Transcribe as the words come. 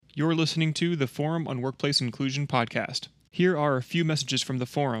You're listening to the Forum on Workplace Inclusion podcast. Here are a few messages from the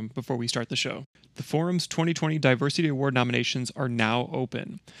forum before we start the show. The forum's 2020 Diversity Award nominations are now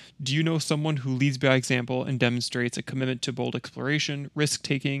open. Do you know someone who leads by example and demonstrates a commitment to bold exploration,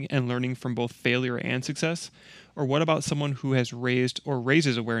 risk-taking, and learning from both failure and success? Or what about someone who has raised or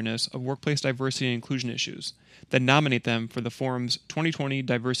raises awareness of workplace diversity and inclusion issues? Then nominate them for the forum's 2020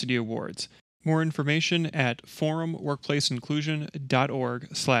 Diversity Awards. More information at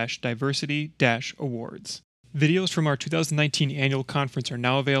forumworkplaceinclusion.org/diversity-awards. Videos from our 2019 annual conference are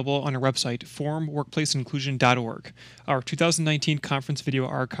now available on our website, forumworkplaceinclusion.org. Our 2019 conference video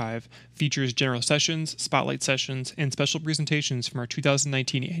archive features general sessions, spotlight sessions, and special presentations from our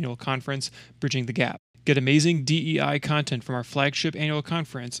 2019 annual conference, Bridging the Gap. Get amazing DEI content from our flagship annual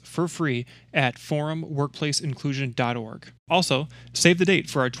conference for free at forumworkplaceinclusion.org. Also, save the date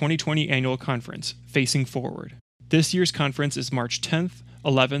for our 2020 annual conference, Facing Forward. This year's conference is March 10th,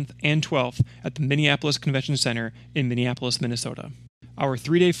 11th, and 12th at the Minneapolis Convention Center in Minneapolis, Minnesota. Our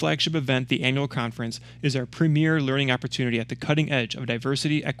 3-day flagship event, the annual conference, is our premier learning opportunity at the cutting edge of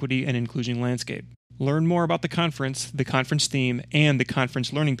diversity, equity, and inclusion landscape. Learn more about the conference theme, and the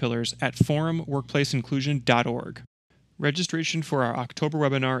conference learning pillars at forumworkplaceinclusion.org. Registration for our October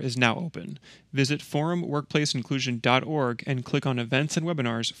webinar is now open. Visit forumworkplaceinclusion.org and click on Events and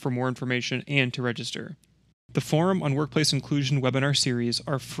Webinars for more information and to register. The Forum on Workplace Inclusion webinar series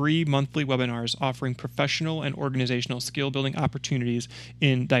are free monthly webinars offering professional and organizational skill-building opportunities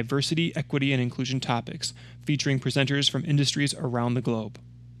in diversity, equity, and inclusion topics, featuring presenters from industries around the globe.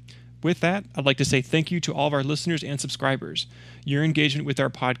 With that, I'd like to say thank you to all of our listeners and subscribers. Your engagement with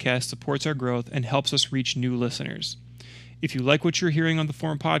our podcast supports our growth and helps us reach new listeners. If you like what you're hearing on the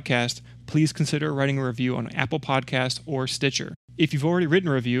Forum podcast, please consider writing a review on Apple Podcasts or Stitcher. If you've already written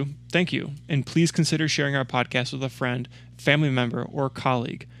a review, thank you, and please consider sharing our podcast with a friend, family member, or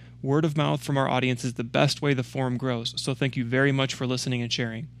colleague. Word of mouth from our audience is the best way the Forum grows, so thank you very much for listening and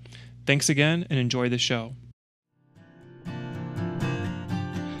sharing. Thanks again, and enjoy the show.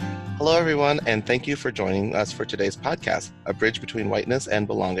 Hello, everyone, and thank you for joining us for today's podcast, A Bridge Between Whiteness and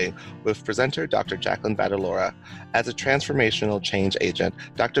Belonging, with presenter Dr. Jacqueline Badalora. As a transformational change agent,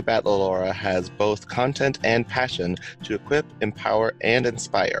 Dr. Badalora has both content and passion to equip, empower, and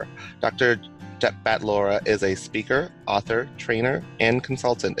inspire. Dr. Badalora is a speaker, author, trainer, and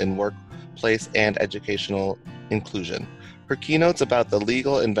consultant in workplace and educational inclusion. Her keynotes about the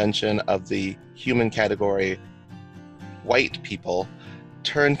legal invention of the human category, white people,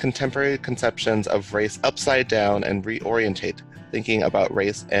 turn contemporary conceptions of race upside down and reorientate thinking about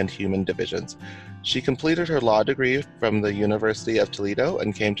race and human divisions. She completed her law degree from the University of Toledo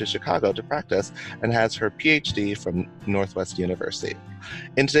and came to Chicago to practice and has her PhD from Northwest University.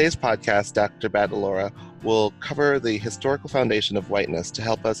 In today's podcast, Dr. Badalora will cover the historical foundation of whiteness to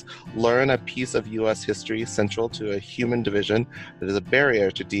help us learn a piece of U.S. history central to a human division that is a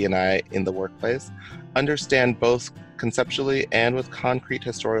barrier to D&I in the workplace, understand both conceptually and with concrete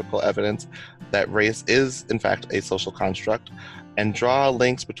historical evidence that race is, in fact, a social construct, and draw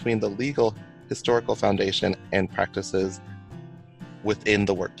links between the legal historical foundation and practices within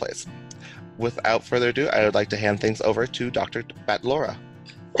the workplace. Without further ado, I would like to hand things over to Dr. Badalora.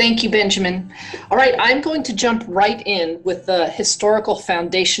 Thank you, Benjamin. All right, I'm going to jump right in with the historical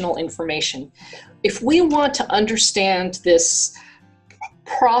foundational information. If we want to understand this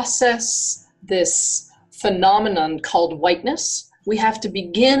process, this phenomenon called whiteness, we have to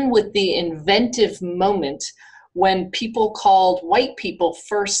begin with the inventive moment when people called white people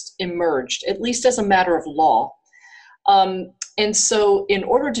first emerged, at least as a matter of law. And so in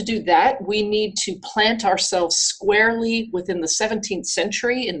order to do that, we need to plant ourselves squarely within the 17th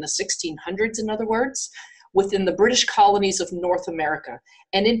century, in the 1600s, in other words, within the British colonies of North America.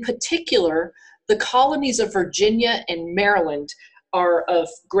 And in particular, the colonies of Virginia and Maryland are of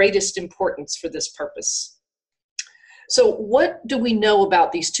greatest importance for this purpose. So what do we know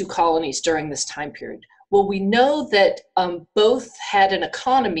about these two colonies during this time period? Well, we know that both had an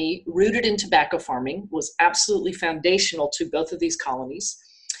economy rooted in tobacco farming, was absolutely foundational to both of these colonies.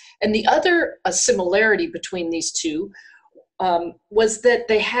 And the other similarity between these two was that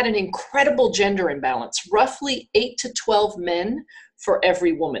they had an incredible gender imbalance, roughly 8 to 12 men for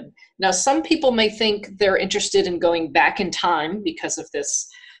every woman. Now, some people may think they're interested in going back in time because of this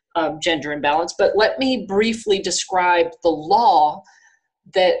gender imbalance, but let me briefly describe the law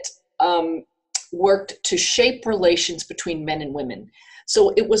that worked to shape relations between men and women.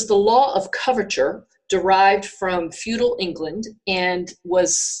 So it was the law of coverture, derived from feudal England, and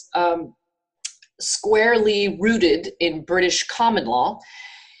was squarely rooted in British common law.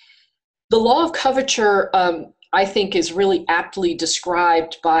 The law of coverture I think is really aptly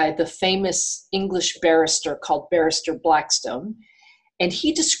described by the famous English barrister called Barrister Blackstone. And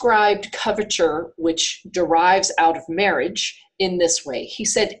he described coverture, which derives out of marriage, in this way. He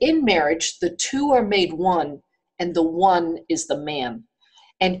said, in marriage, the two are made one, and the one is the man.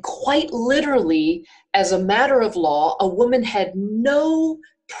 And quite literally, as a matter of law, a woman had no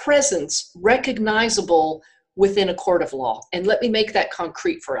presence recognizable within a court of law. And let me make that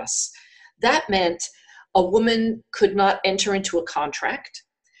concrete for us. That meant a woman could not enter into a contract.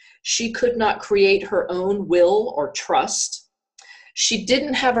 She could not create her own will or trust. She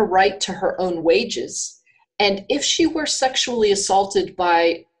didn't have a right to her own wages. And if she were sexually assaulted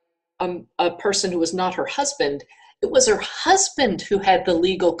by a person who was not her husband, it was her husband who had the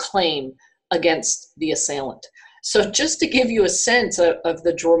legal claim against the assailant. So just to give you a sense of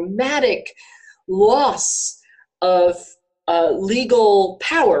the dramatic loss of legal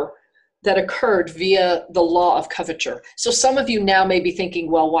power that occurred via the law of coverture. So some of you now may be thinking,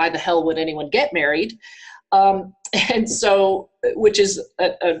 well, why the hell would anyone get married? And so, which is,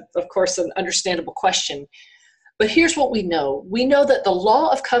 of course, an understandable question. But here's what we know. We know that the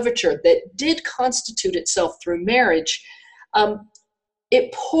law of coverture that did constitute itself through marriage,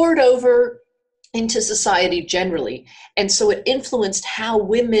 it poured over into society generally. And so it influenced how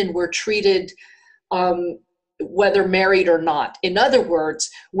women were treated, whether married or not. In other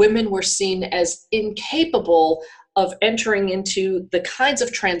words, women were seen as incapable of entering into the kinds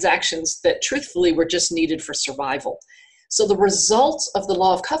of transactions that truthfully were just needed for survival. So the result of the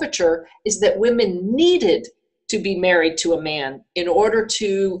law of coverture is that women needed to be married to a man in order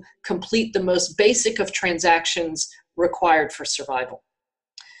to complete the most basic of transactions required for survival.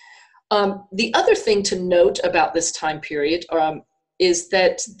 The other thing to note about this time period is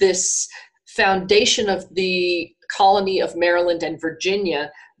that this foundation of the colony of Maryland and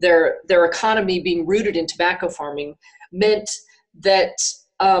Virginia, their economy being rooted in tobacco farming, meant that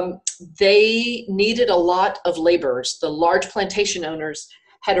they needed a lot of laborers. The large plantation owners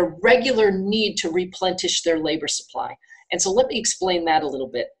had a regular need to replenish their labor supply. And so let me explain that a little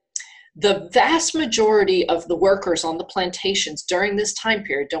bit. The vast majority of the workers on the plantations during this time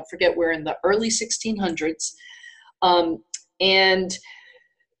period, don't forget we're in the early 1600s,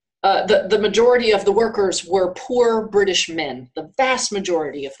 the majority of the workers were poor British men, the vast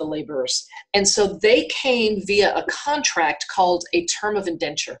majority of the laborers. And so they came via a contract called a term of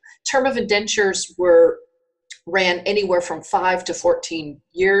indenture. Term of indentures ran anywhere from 5 to 14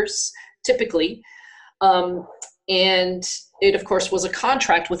 years, typically. And it, of course, was a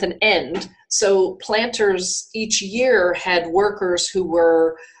contract with an end. So planters each year had workers who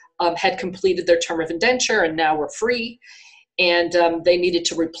were had completed their term of indenture and now were free. And they needed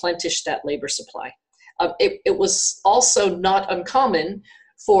to replenish that labor supply. It was also not uncommon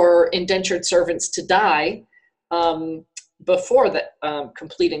for indentured servants to die before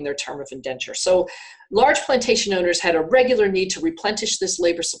completing their term of indenture. So large plantation owners had a regular need to replenish this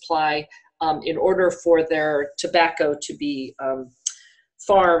labor supply in order for their tobacco to be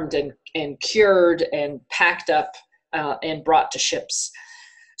farmed and cured and packed up and brought to ships.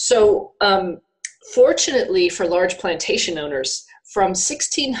 So fortunately for large plantation owners, from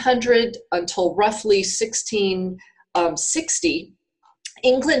 1600 until roughly 1660,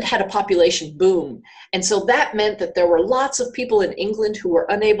 England had a population boom. And so that meant that there were lots of people in England who were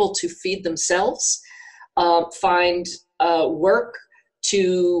unable to feed themselves, find work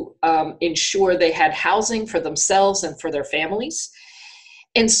to ensure they had housing for themselves and for their families.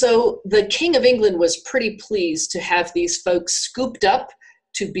 And so the King of England was pretty pleased to have these folks scooped up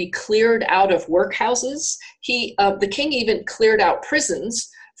to be cleared out of workhouses. The king even cleared out prisons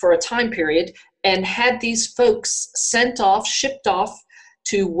for a time period and had these folks shipped off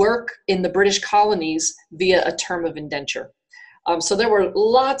to work in the British colonies via a term of indenture. So there were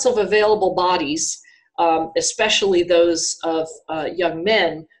lots of available bodies, especially those of young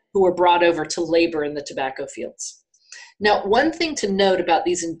men who were brought over to labor in the tobacco fields. Now, one thing to note about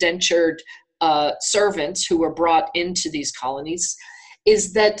these indentured servants who were brought into these colonies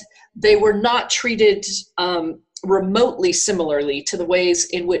is that they were not treated remotely similarly to the ways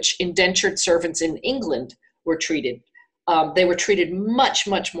in which indentured servants in England were treated. They were treated much,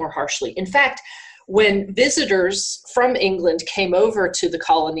 much more harshly. In fact, when visitors from England came over to the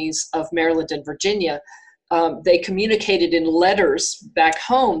colonies of Maryland and Virginia, they communicated in letters back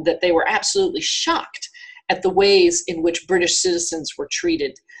home that they were absolutely shocked at the ways in which British citizens were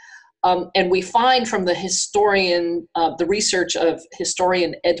treated. And we find from the research of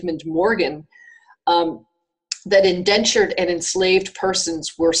historian Edmund Morgan, that indentured and enslaved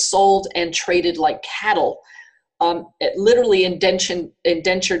persons were sold and traded like cattle Literally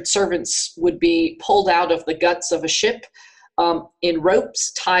indentured servants would be pulled out of the guts of a ship in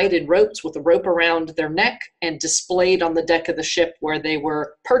ropes, tied in ropes with a rope around their neck, and displayed on the deck of the ship where they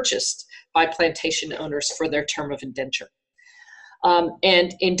were purchased by plantation owners for their term of indenture.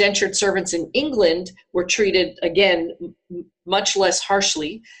 And indentured servants in England were treated, again, much less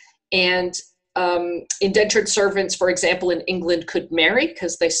harshly. And indentured servants, for example, in England could marry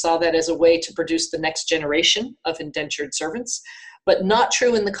because they saw that as a way to produce the next generation of indentured servants, but not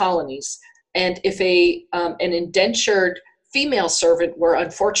true in the colonies. And if an indentured female servant were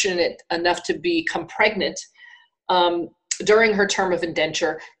unfortunate enough to become pregnant during her term of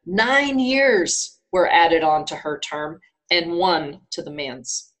indenture, 9 years were added on to her term and 1 to the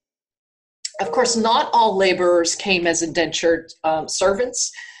man's. Of course, not all laborers came as indentured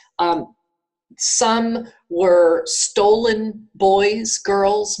servants. Some were stolen boys,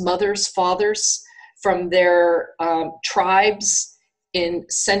 girls, mothers, fathers from their tribes in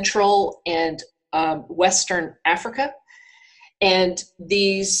Central and Western Africa. And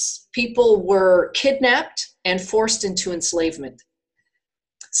these people were kidnapped and forced into enslavement.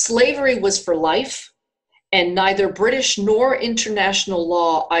 Slavery was for life, and neither British nor international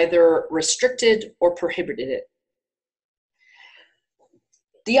law either restricted or prohibited it.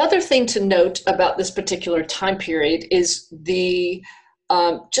 The other thing to note about this particular time period is the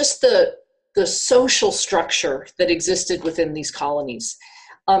social structure that existed within these colonies.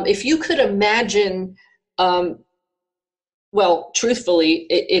 If you could imagine, well, truthfully,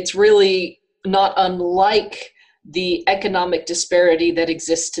 it's really not unlike the economic disparity that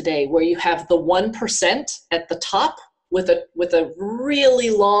exists today, where you have the 1% at the top with a really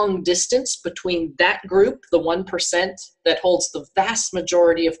long distance between that group, the 1% that holds the vast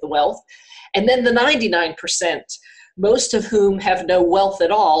majority of the wealth, and then the 99%, most of whom have no wealth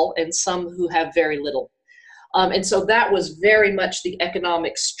at all, and some who have very little. And so that was very much the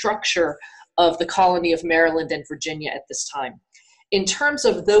economic structure of the colony of Maryland and Virginia at this time. In terms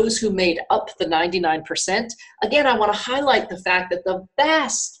of those who made up the 99%, again, I want to highlight the fact that the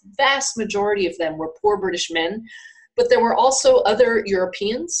vast, vast majority of them were poor British men, but there were also other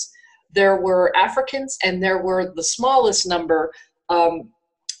Europeans, there were Africans, and there were the smallest number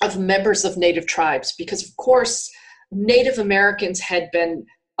of members of Native tribes, because of course, Native Americans had been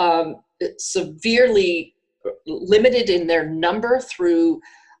severely limited in their number through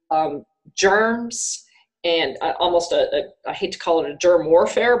germs and almost I hate to call it a germ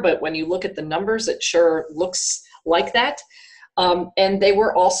warfare, but when you look at the numbers, it sure looks like that. And they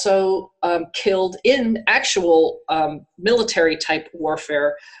were also killed in actual military type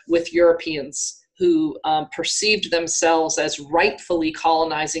warfare with Europeans who perceived themselves as rightfully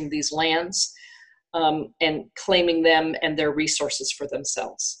colonizing these lands and claiming them and their resources for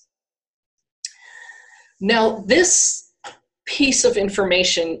themselves. Now, this piece of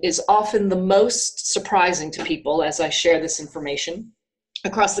information is often the most surprising to people as I share this information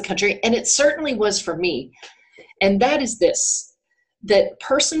across the country, and it certainly was for me. And that is this, that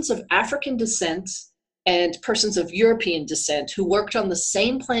persons of African descent and persons of European descent who worked on the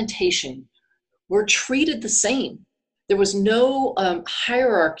same plantation were treated the same. There was no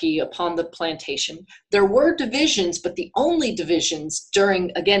hierarchy upon the plantation. There were divisions, but the only divisions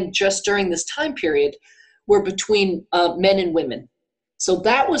just during this time period were between men and women. So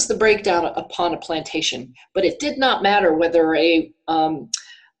that was the breakdown upon a plantation. But it did not matter whether a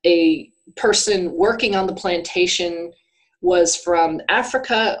person working on the plantation was from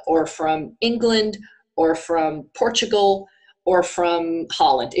Africa or from England or from Portugal or from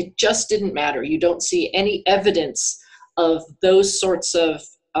Holland. It just didn't matter. You don't see any evidence of those sorts of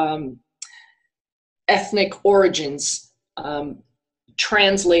ethnic origins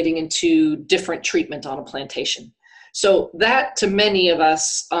translating into different treatment on a plantation. So that, to many of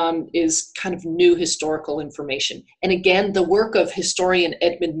us, is kind of new historical information. And again, the work of historian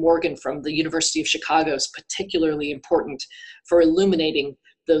Edmund Morgan from the University of Chicago is particularly important for illuminating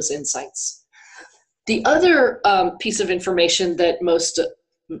those insights. The other piece of information that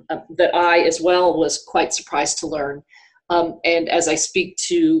that I as well was quite surprised to learn, and as I speak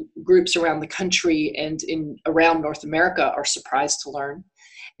to groups around the country and around North America are surprised to learn,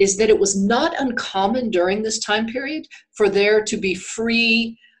 is that it was not uncommon during this time period for there to be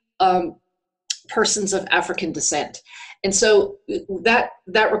free persons of African descent. And so that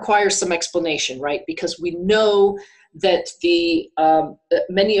requires some explanation, right? Because we know that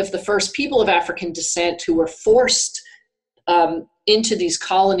many of the first people of African descent who were forced into these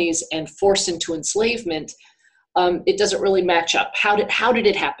colonies and forced into enslavement, it doesn't really match up. How did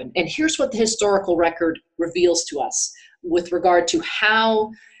it happen? And here's what the historical record reveals to us with regard to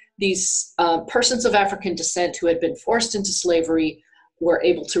how these persons of African descent who had been forced into slavery were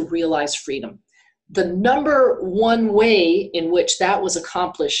able to realize freedom. The number one way in which that was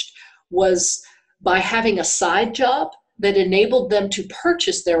accomplished was by having a side job that enabled them to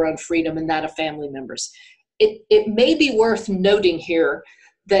purchase their own freedom and that of family members. It may be worth noting here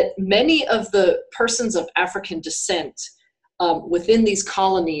that many of the persons of African descent within these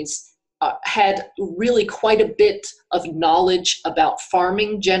colonies had really quite a bit of knowledge about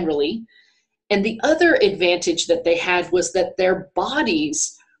farming generally. And the other advantage that they had was that their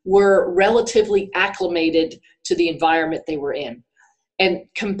bodies were relatively acclimated to the environment they were in. And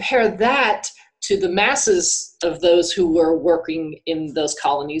compare that to the masses of those who were working in those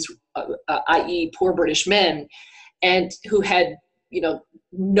colonies, i.e. poor British men, and who had,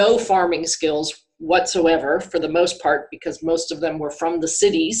 no farming skills whatsoever for the most part, because most of them were from the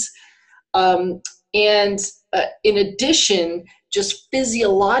cities. And in addition, just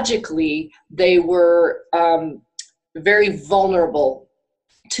physiologically, they were very vulnerable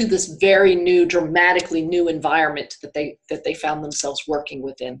to this very new, dramatically new environment that they found themselves working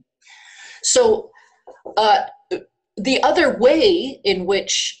within. So the other way in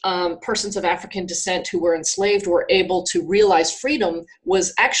which persons of African descent who were enslaved were able to realize freedom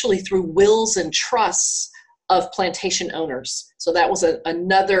was actually through wills and trusts of plantation owners. So that was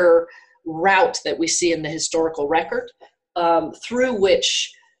another route that we see in the historical record through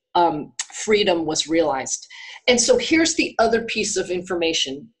which freedom was realized. And so here's the other piece of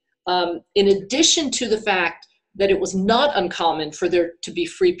information. In addition to the fact that it was not uncommon for there to be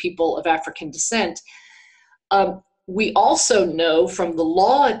free people of African descent, we also know from the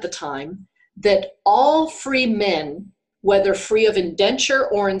law at the time that all free men, whether free of indenture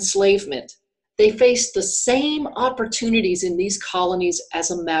or enslavement, they faced the same opportunities in these colonies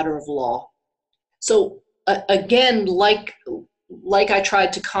as a matter of law. So again, like I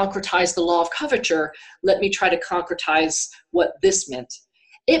tried to concretize the law of coverture, let me try to concretize what this meant.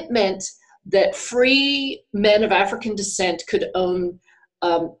 It meant that free men of African descent could own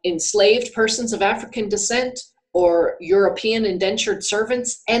enslaved persons of African descent or European indentured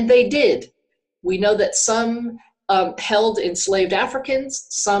servants, and they did. We know that some held enslaved Africans,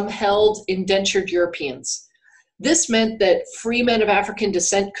 some held indentured Europeans. This meant that free men of African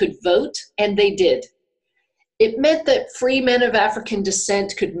descent could vote, and they did. It meant that free men of African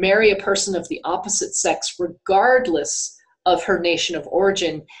descent could marry a person of the opposite sex regardless of her nation of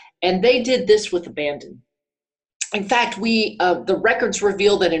origin, and they did this with abandon. In fact, the records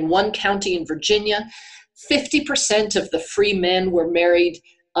reveal that in one county in Virginia, 50% of the free men were married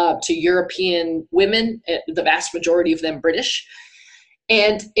to European women, the vast majority of them British.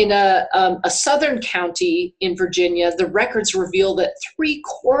 And in a southern county in Virginia, the records reveal that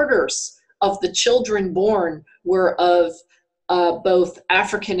 3/4 of the children born were of both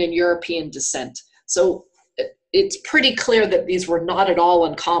African and European descent. So it's pretty clear that these were not at all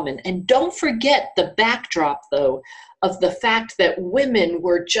uncommon. And don't forget the backdrop, though, of the fact that women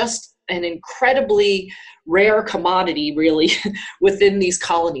were just an incredibly rare commodity, really, within these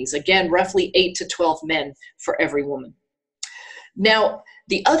colonies. Again, roughly 8 to 12 men for every woman. Now,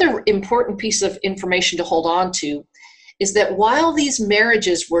 the other important piece of information to hold on to is that while these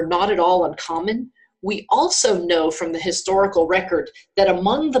marriages were not at all uncommon, we also know from the historical record that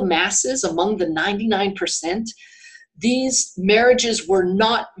among the masses, among the 99%, these marriages were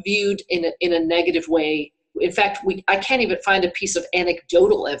not viewed in a negative way. In fact, I can't even find a piece of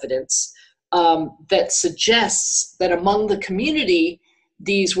anecdotal evidence that suggests that among the community,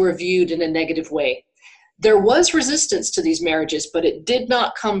 these were viewed in a negative way. There was resistance to these marriages, but it did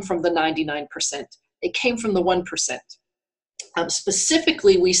not come from the 99%. It came from the 1%.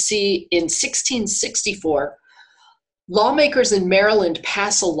 Specifically, we see in 1664, lawmakers in Maryland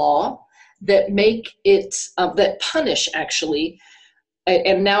pass a law that that punish, actually,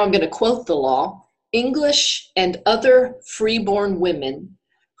 and now I'm going to quote the law, English and other freeborn women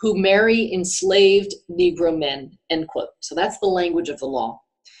who marry enslaved Negro men, end quote. So that's the language of the law.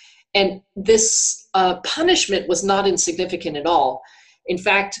 And this punishment was not insignificant at all. In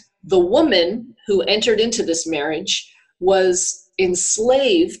fact, the woman who entered into this marriage was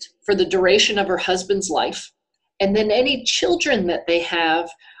enslaved for the duration of her husband's life, and then any children that they have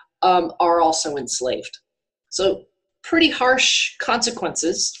are also enslaved. So pretty harsh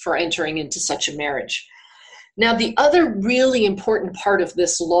consequences for entering into such a marriage. Now, the other really important part of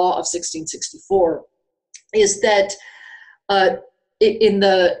this law of 1664 is that in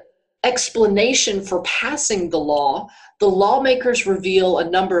the explanation for passing the law, the lawmakers reveal a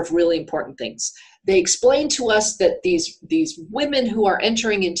number of really important things. They explain to us that these women who are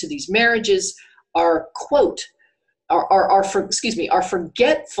entering into these marriages are, quote, are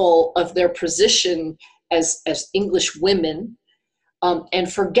forgetful of their position as English women,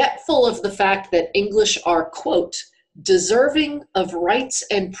 and forgetful of the fact that English are, quote, deserving of rights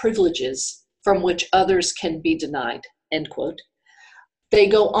and privileges from which others can be denied, end quote. They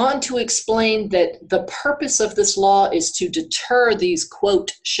go on to explain that the purpose of this law is to deter these,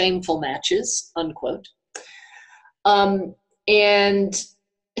 quote, shameful matches, unquote. And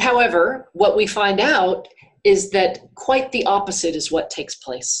however, what we find out is that quite the opposite is what takes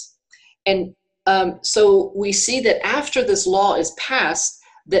place. And so we see that after this law is passed,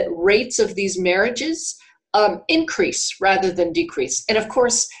 that rates of these marriages increase rather than decrease. And of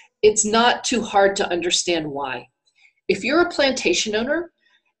course, it's not too hard to understand why. If you're a plantation owner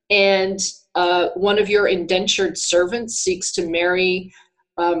and one of your indentured servants seeks to marry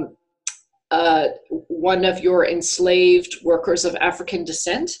one of your enslaved workers of African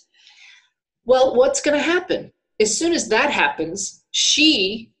descent, well, what's going to happen? As soon as that happens,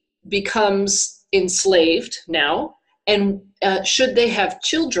 she becomes enslaved now, and should they have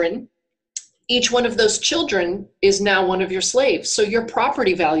children, each one of those children is now one of your slaves. So your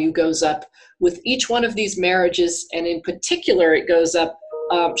property value goes up with each one of these marriages, and in particular, it goes up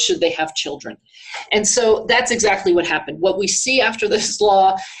should they have children. And so that's exactly what happened. What we see after this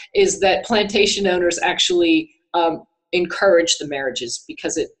law is that plantation owners actually encouraged the marriages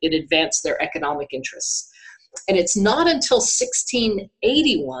because it advanced their economic interests. And it's not until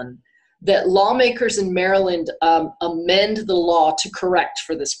 1681 that lawmakers in Maryland amend the law to correct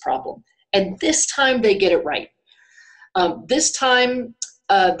for this problem. And this time they get it right. This time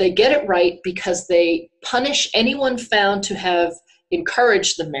they get it right because they punish anyone found to have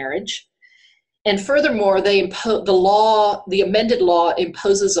encouraged the marriage. And furthermore, the amended law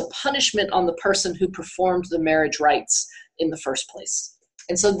imposes a punishment on the person who performed the marriage rites in the first place.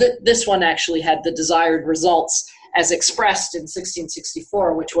 And so this one actually had the desired results as expressed in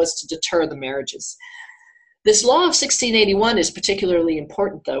 1664, which was to deter the marriages. This law of 1681 is particularly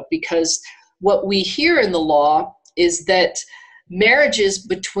important, though, because what we hear in the law is that marriages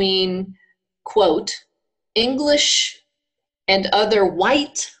between, quote, English and other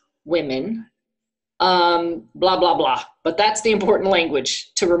white women, blah, blah, blah. But that's the important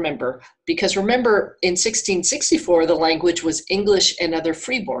language to remember, because remember, in 1664, the language was English and other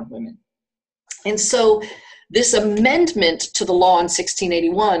freeborn women. And so this amendment to the law in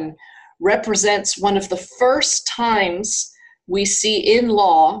 1681 represents one of the first times we see in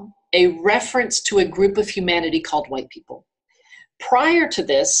law a reference to a group of humanity called white people. Prior to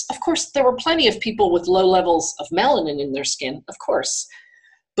this, of course, there were plenty of people with low levels of melanin in their skin, of course.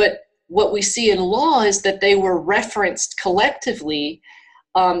 But what we see in law is that they were referenced collectively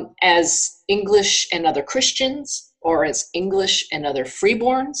as English and other Christians, or as English and other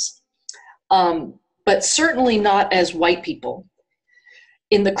freeborns, but certainly not as white people.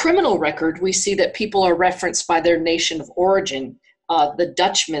 In the criminal record, we see that people are referenced by their nation of origin, the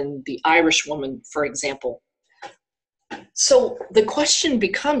Dutchman, the Irish woman, for example. So the question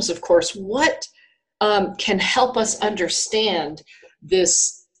becomes, of course, what can help us understand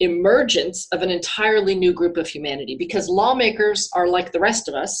this emergence of an entirely new group of humanity? Because lawmakers are like the rest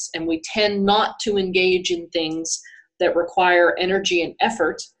of us, and we tend not to engage in things that require energy and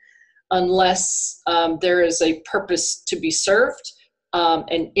effort unless there is a purpose to be served,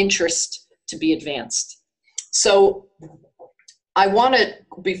 and interest to be advanced. So I want to,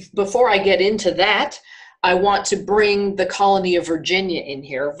 before I get into that, I want to bring the colony of Virginia in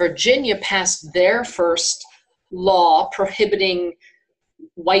here. Virginia passed their first law prohibiting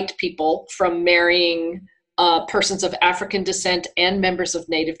white people from marrying persons of African descent and members of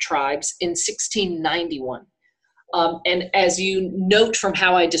native tribes in 1691. And as you note from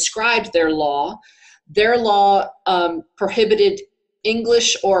how I described their law prohibited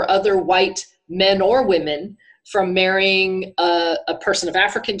English or other white men or women from marrying a person of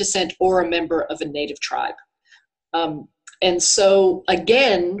African descent or a member of a native tribe. And so,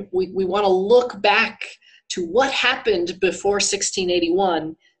 again, we want to look back to what happened before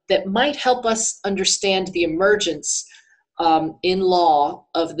 1681 that might help us understand the emergence in law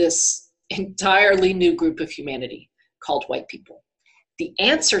of this entirely new group of humanity called white people. The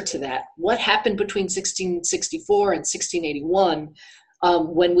answer to that, what happened between 1664 and 1681,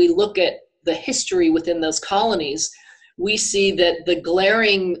 when we look at the history within those colonies, we see that the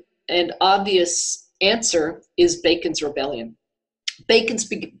glaring and obvious answer is Bacon's Rebellion.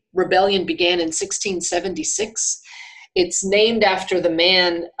 Bacon's Rebellion began in 1676. It's named after the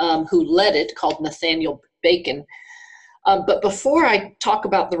man who led it, called Nathaniel Bacon. But before I talk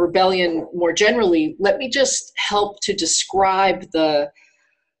about the rebellion more generally, let me just help to describe the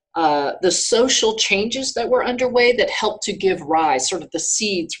the social changes that were underway that helped to give rise, sort of the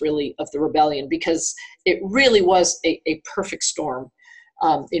seeds really of the rebellion, because it really was a perfect storm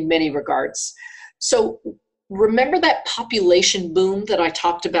in many regards. So remember that population boom that I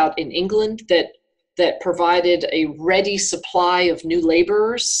talked about in England that provided a ready supply of new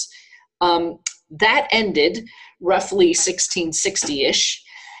laborers? That ended roughly 1660-ish.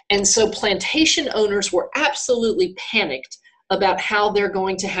 And so plantation owners were absolutely panicked about how they're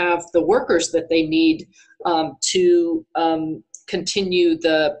going to have the workers that they need to continue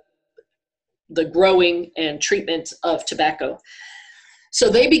the growing and treatment of tobacco. So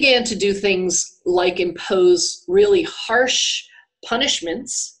they began to do things like impose really harsh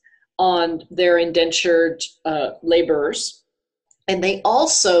punishments on their indentured laborers. And they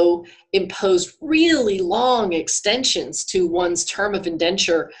also imposed really long extensions to one's term of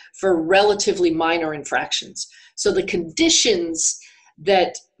indenture for relatively minor infractions. So the conditions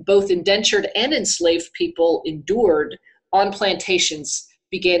that both indentured and enslaved people endured on plantations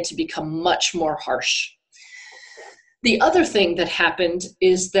began to become much more harsh. The other thing that happened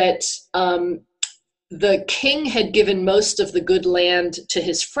is that the king had given most of the good land to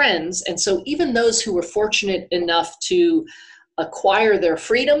his friends, and so even those who were fortunate enough to acquire their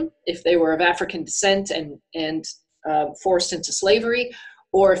freedom, if they were of African descent and forced into slavery,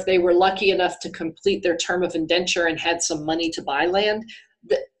 or if they were lucky enough to complete their term of indenture and had some money to buy land,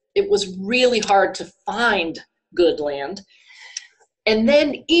 it was really hard to find good land. And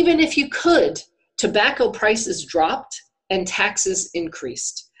then even if you could, tobacco prices dropped and taxes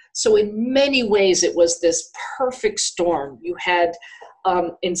increased. So in many ways, it was this perfect storm. You had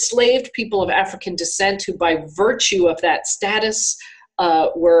enslaved people of African descent who, by virtue of that status,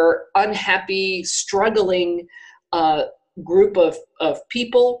 were unhappy, struggling group of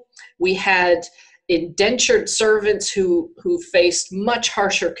people. We had indentured servants who faced much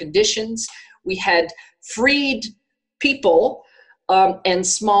harsher conditions. We had freed people and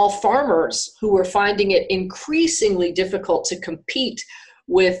small farmers who were finding it increasingly difficult to compete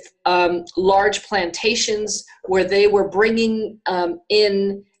with large plantations where they were bringing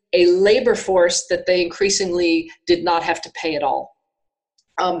in a labor force that they increasingly did not have to pay at all.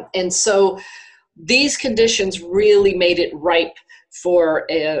 And so these conditions really made it ripe for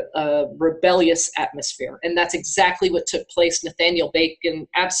a rebellious atmosphere. And that's exactly what took place. Nathaniel Bacon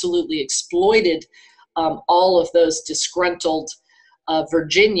absolutely exploited all of those disgruntled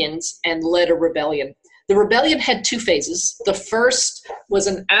Virginians and led a rebellion. The rebellion had two phases. The first was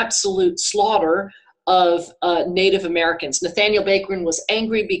an absolute slaughter of Native Americans. Nathaniel Bacon was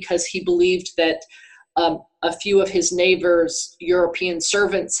angry because he believed that a few of his neighbors' European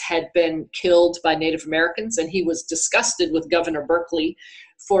servants had been killed by Native Americans, and he was disgusted with Governor Berkeley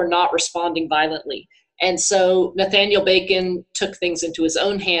for not responding violently. And so Nathaniel Bacon took things into his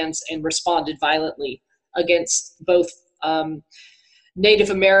own hands and responded violently against both Native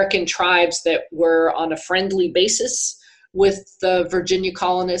American tribes that were on a friendly basis with the Virginia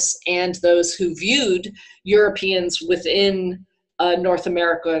colonists and those who viewed Europeans within North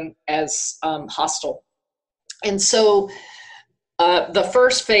America as hostile. And so the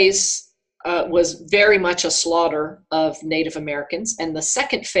first phase was very much a slaughter of Native Americans, and the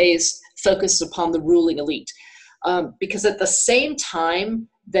second phase focused upon the ruling elite. Because at the same time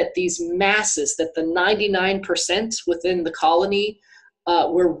that these masses, that the 99% within the colony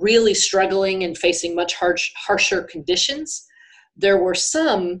were really struggling and facing much harsher conditions, there were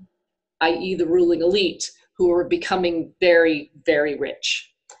some, i.e. the ruling elite, who were becoming very, very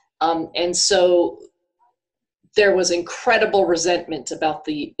rich. And so there was incredible resentment about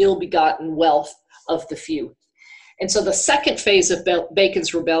the ill-begotten wealth of the few. And so the second phase of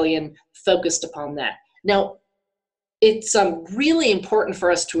Bacon's rebellion focused upon that. Now, it's really important for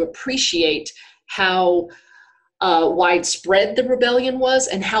us to appreciate how widespread the rebellion was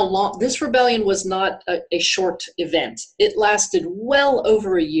and how long. This rebellion was not a short event. It lasted well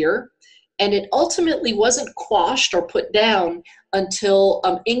over a year, and it ultimately wasn't quashed or put down until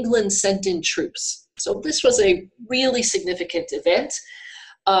England sent in troops. So this was a really significant event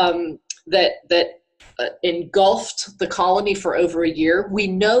that engulfed the colony for over a year. We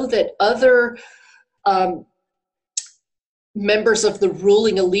know that other members of the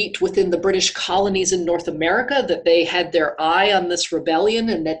ruling elite within the British colonies in North America, that they had their eye on this rebellion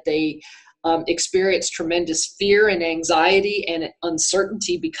and that they experienced tremendous fear and anxiety and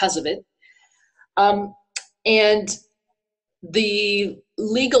uncertainty because of it. And the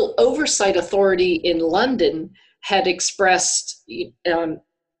Legal Oversight Authority in London had expressed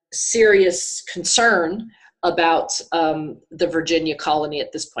serious concern about the Virginia colony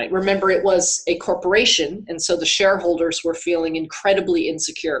at this point. Remember, it was a corporation, and so the shareholders were feeling incredibly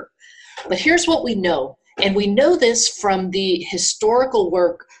insecure. But here's what we know, and we know this from the historical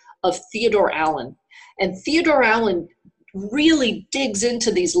work of Theodore Allen. And Theodore Allen really digs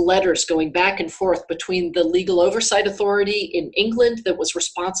into these letters going back and forth between the Legal Oversight Authority in England that was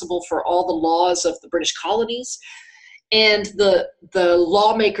responsible for all the laws of the British colonies and the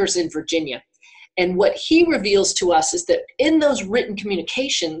lawmakers in Virginia. And what he reveals to us is that in those written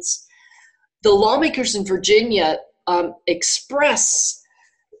communications, the lawmakers in Virginia express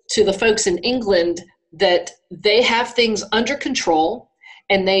to the folks in England that they have things under control,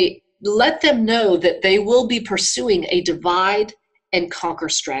 and they let them know that they will be pursuing a divide and conquer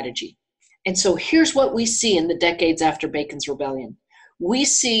strategy. And so here's what we see in the decades after Bacon's Rebellion. We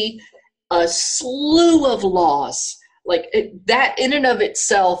see a slew of laws. That in and of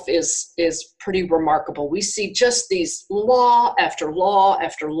itself is pretty remarkable. We see just these law after law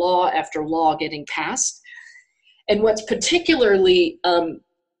after law after law getting passed. And what's particularly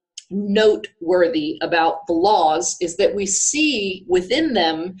noteworthy about the laws is that we see within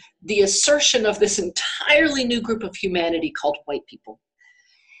them the assertion of this entirely new group of humanity called white people.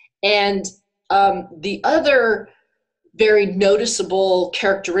 And the other very noticeable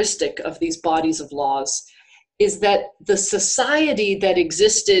characteristic of these bodies of laws is that the society that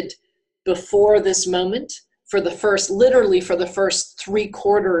existed before this moment, literally for the first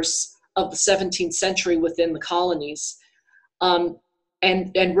 3/4 of the 17th century within the colonies,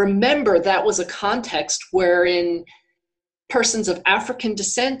 and remember, that was a context wherein persons of African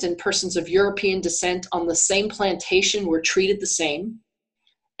descent and persons of European descent on the same plantation were treated the same,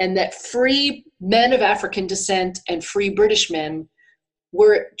 and that free men of African descent and free British men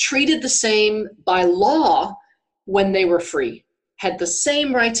were treated the same by law when they were free, had the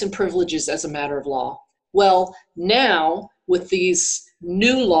same rights and privileges as a matter of law. Well, now, with these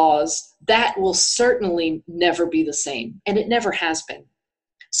new laws, that will certainly never be the same, and it never has been.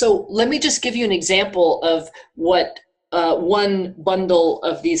 So let me just give you an example of what one bundle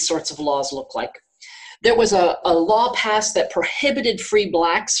of these sorts of laws look like. There was a law passed that prohibited free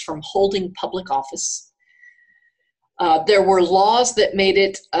blacks from holding public office. There were laws that made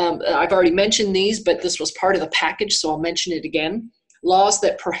it, I've already mentioned these, but this was part of the package, so I'll mention it again. Laws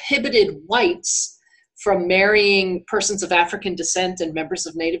that prohibited whites from marrying persons of African descent and members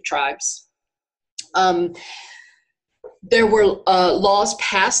of native tribes. There were laws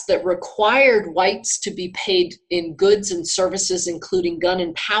passed that required whites to be paid in goods and services, including gun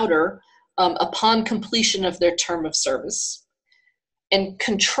and powder, upon completion of their term of service. And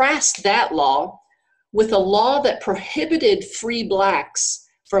contrast that law with a law that prohibited free blacks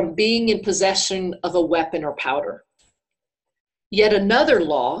from being in possession of a weapon or powder. Yet another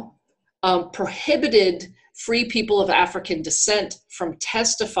law prohibited free people of African descent from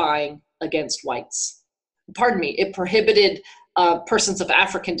testifying against whites. Pardon me, it prohibited persons of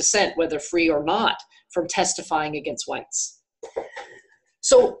African descent, whether free or not, from testifying against whites.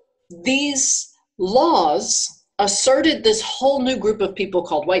 So these laws asserted this whole new group of people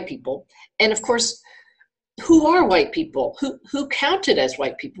called white people. And of course, who are white people? Who counted as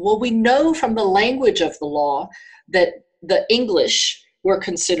white people? Well, we know from the language of the law that the English were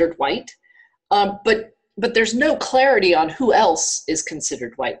considered white, but there's no clarity on who else is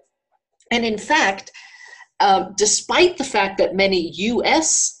considered white. And in fact, despite the fact that many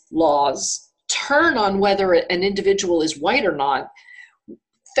U.S. laws turn on whether an individual is white or not,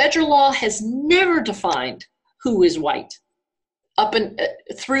 federal law has never defined who is white up and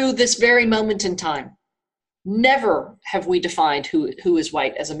through this very moment in time. Never have we defined who is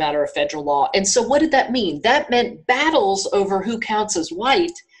white as a matter of federal law. And so what did that mean? That meant battles over who counts as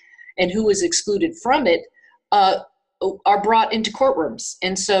white and who is excluded from it are brought into courtrooms.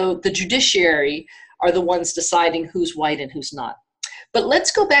 And so the judiciary are the ones deciding who's white and who's not. But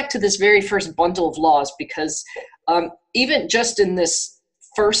let's go back to this very first bundle of laws, because even just in this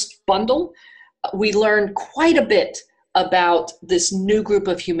first bundle, we learned quite a bit about this new group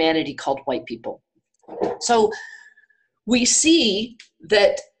of humanity called white people. So we see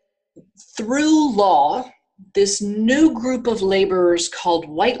that through law, this new group of laborers called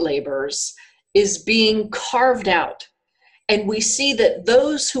white laborers is being carved out. And we see that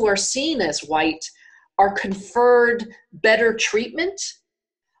those who are seen as white are conferred better treatment,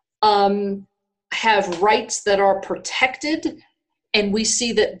 have rights that are protected, and we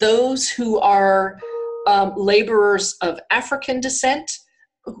see that those who are laborers of African descent,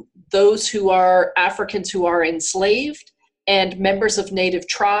 those who are Africans who are enslaved, and members of native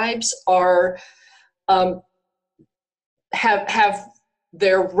tribes are have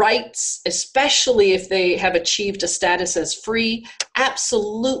their rights, especially if they have achieved a status as free,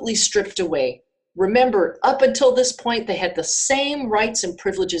 absolutely stripped away. Remember, up until this point, they had the same rights and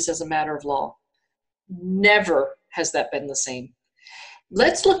privileges as a matter of law. Never has that been the same.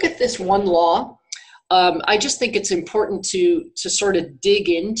 Let's look at this one law. I just think it's important to sort of dig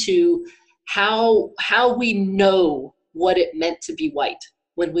into how we know what it meant to be white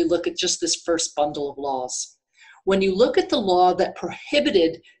when we look at just this first bundle of laws. When you look at the law that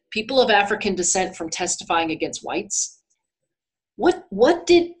prohibited people of African descent from testifying against whites, what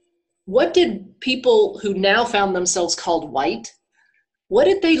did people who now found themselves called white, what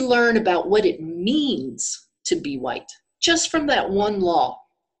did they learn about what it means to be white? Just from that one law,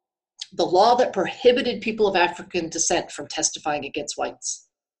 the law that prohibited people of African descent from testifying against whites.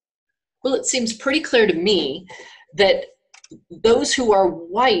 Well, it seems pretty clear to me that those who are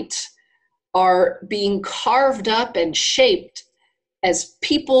white are being carved up and shaped as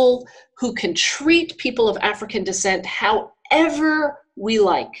people who can treat people of African descent however we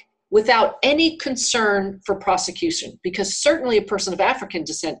like, without any concern for prosecution, because certainly a person of African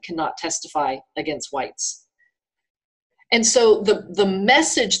descent cannot testify against whites. And so the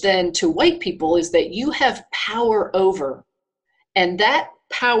message then to white people is that you have power over, and that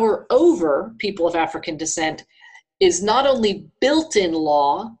power over people of African descent is not only built in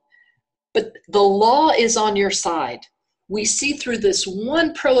law, but the law is on your side. We see through this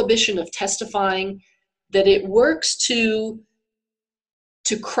one prohibition of testifying that it works to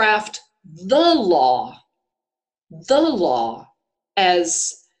craft the law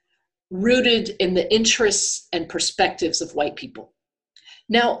as rooted in the interests and perspectives of white people.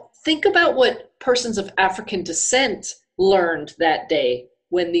 Now, think about what persons of African descent learned that day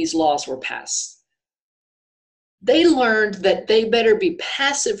when these laws were passed. They learned that they better be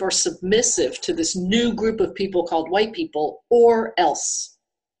passive or submissive to this new group of people called white people, or else.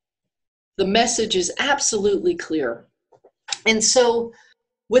 The message is absolutely clear. And so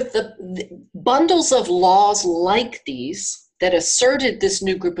with the bundles of laws like these that asserted this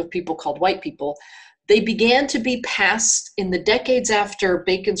new group of people called white people, they began to be passed in the decades after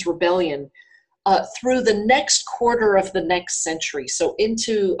Bacon's Rebellion through the next quarter of the next century. So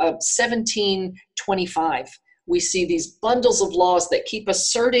into 1725, we see these bundles of laws that keep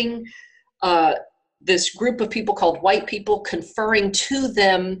asserting this group of people called white people, conferring to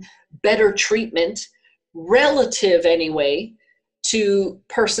them better treatment, relative anyway, to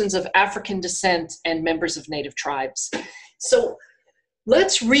persons of African descent and members of native tribes. So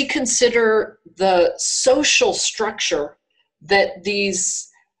let's reconsider the social structure that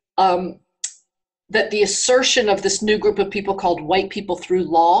that the assertion of this new group of people called white people through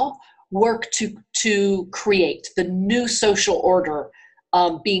law work to create, the new social order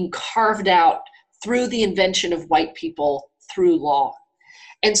being carved out through the invention of white people through law.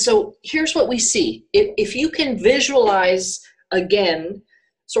 And so here's what we see. If you can visualize, again,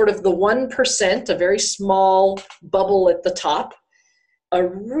 sort of the 1%, a very small bubble at the top, a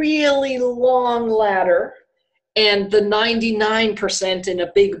really long ladder, and the 99% in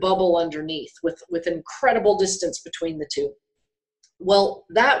a big bubble underneath with incredible distance between the two. Well,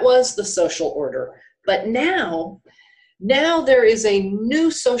 that was the social order. But now there is a new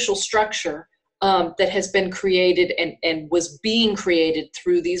social structure that has been created and was being created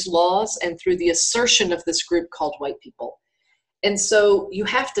through these laws and through the assertion of this group called white people. And so you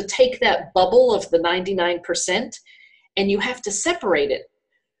have to take that bubble of the 99% and you have to separate it,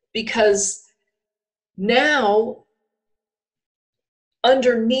 because now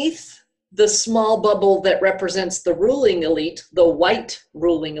underneath the small bubble that represents the ruling elite, the white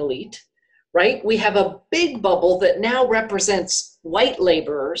ruling elite, right? We have a big bubble that now represents white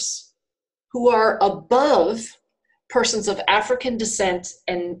laborers who are above persons of African descent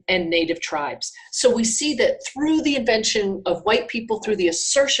and native tribes. So we see that through the invention of white people, through the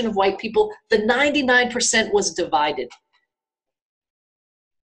assertion of white people, the 99% was divided.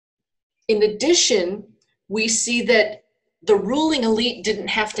 In addition, we see that the ruling elite didn't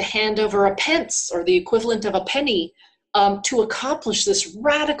have to hand over a pence or the equivalent of a penny to accomplish this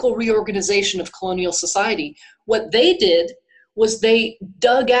radical reorganization of colonial society. What they did was they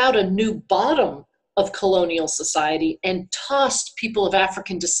dug out a new bottom of colonial society and tossed people of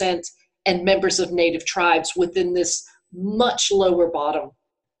African descent and members of native tribes within this much lower bottom.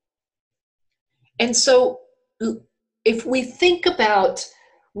 And so if we think about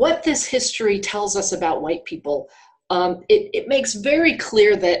what this history tells us about white people, it makes very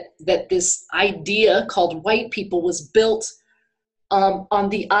clear that this idea called white people was built on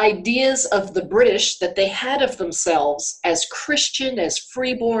the ideas of the British that they had of themselves as Christian, as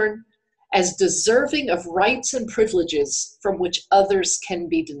freeborn, as deserving of rights and privileges from which others can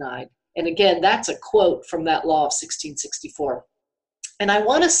be denied. And again, that's a quote from that law of 1664. And I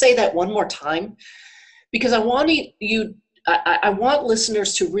want to say that one more time because I want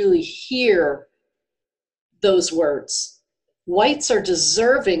listeners to really hear those words. Whites are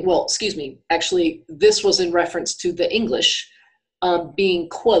deserving, well, excuse me, actually, this was in reference to the English being,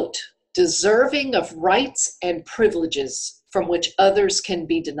 quote, deserving of rights and privileges from which others can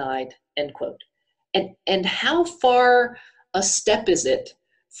be denied, end quote. And how far a step is it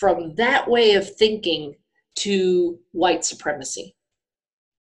from that way of thinking to white supremacy?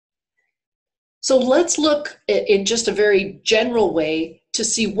 So let's look in just a very general way to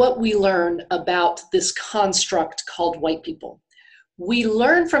see what we learn about this construct called white people. We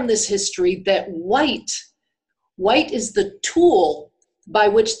learn from this history that white is the tool by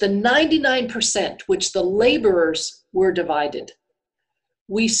which the 99%, which the laborers were divided.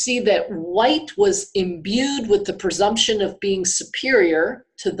 We see that white was imbued with the presumption of being superior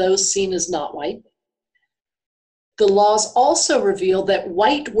to those seen as not white. The laws also reveal that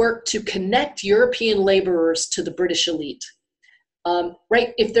white worked to connect European laborers to the British elite.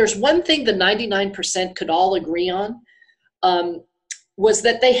 Right? If there's one thing the 99% could all agree on, was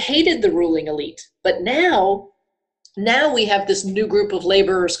that they hated the ruling elite. But now we have this new group of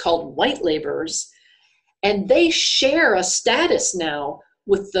laborers called white laborers, and they share a status now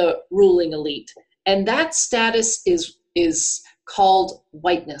with the ruling elite. And that status is called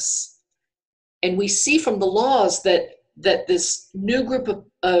whiteness. And we see from the laws that this new group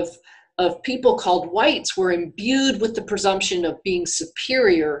of people called whites were imbued with the presumption of being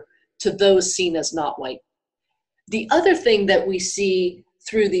superior to those seen as not white. The other thing that we see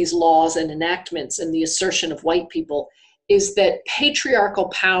through these laws and enactments and the assertion of white people is that patriarchal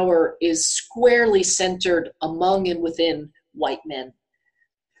power is squarely centered among and within white men.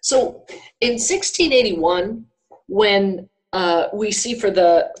 So in 1681, when we see for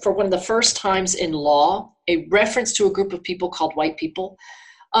one of the first times in law a reference to a group of people called white people,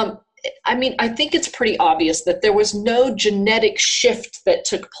 I think it's pretty obvious that there was no genetic shift that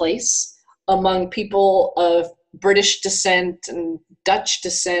took place among people of British descent and Dutch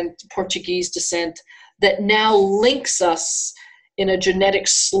descent, Portuguese descent, that now links us in a genetic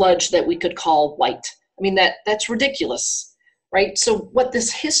sludge that we could call white. That's ridiculous, right? So what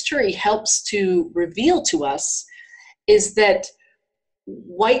this history helps to reveal to us is that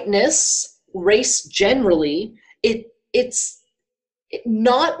whiteness, race generally, it's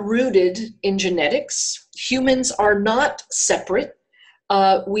not rooted in genetics. Humans are not separate.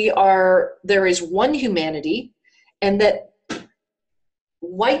 There is one humanity, and that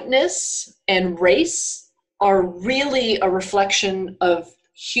whiteness and race are really a reflection of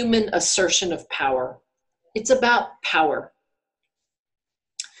human assertion of power. It's about power.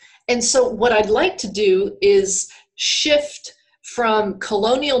 And so what I'd like to do is shift from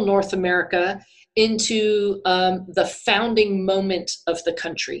colonial North America into the founding moment of the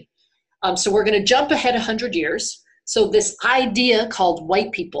country. So we're going to jump ahead 100 years. So this idea called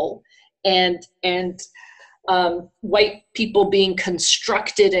white people and white people being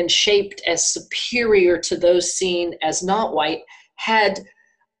constructed and shaped as superior to those seen as not white had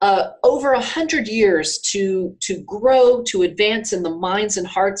over 100 years to grow, to advance in the minds and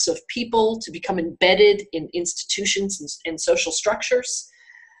hearts of people, to become embedded in institutions and social structures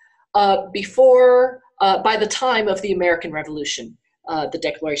by the time of the American Revolution, the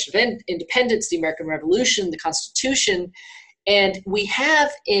Declaration of Independence, the American Revolution, the Constitution. And we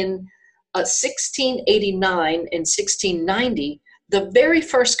have in 1689 and 1690, the very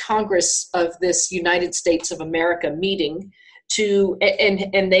first Congress of this United States of America meeting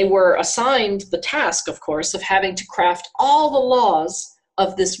and they were assigned the task, of course, of having to craft all the laws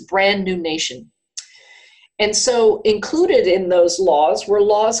of this brand new nation. And so included in those laws were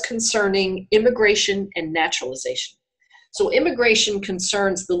laws concerning immigration and naturalization. So immigration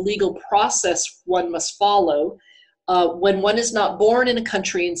concerns the legal process one must follow when one is not born in a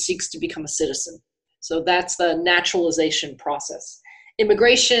country and seeks to become a citizen. So that's the naturalization process.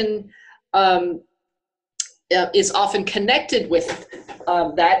 Immigration is often connected with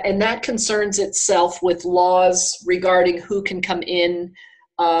that, and that concerns itself with laws regarding who can come in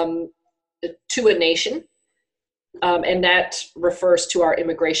to a nation, and that refers to our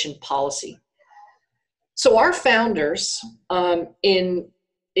immigration policy. So our founders in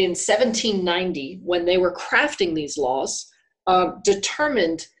 1790, when they were crafting these laws,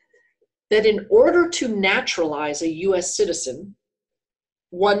 determined that in order to naturalize a U.S. citizen,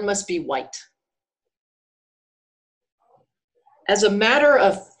 one must be white. As a matter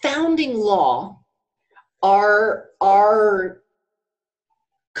of founding law, our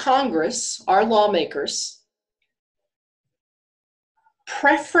Congress, our lawmakers,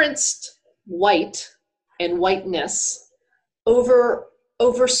 preferenced white and whiteness over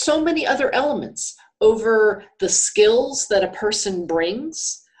so many other elements, over the skills that a person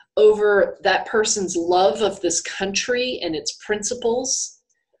brings, over that person's love of this country and its principles.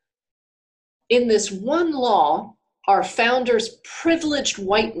 In this one law, our founders privileged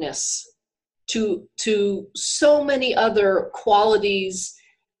whiteness to so many other qualities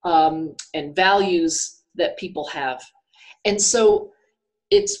and values that people have. And so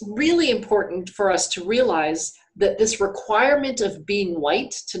it's really important for us to realize that this requirement of being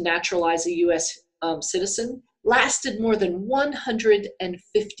white to naturalize a U.S. Citizen lasted more than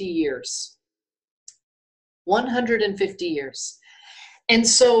 150 years. 150 years. And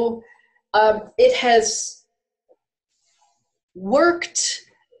so it has worked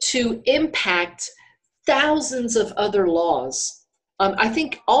to impact thousands of other laws. I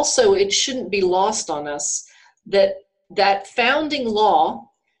think also it shouldn't be lost on us that founding law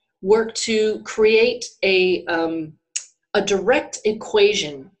worked to create a direct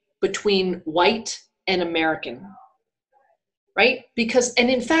equation between white and American, right? Because, and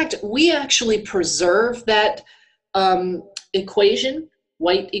in fact, we actually preserve that equation,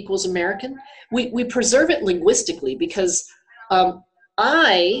 white equals American. We preserve it linguistically because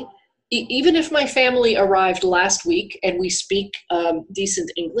even if my family arrived last week and we speak decent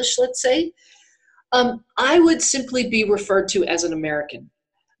English, let's say, I would simply be referred to as an American.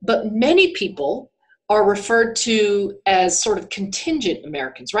 But many people are referred to as sort of contingent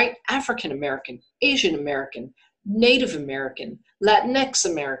Americans, right? African American, Asian American, Native American, Latinx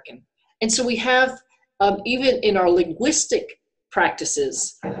American. And so we have, even in our linguistic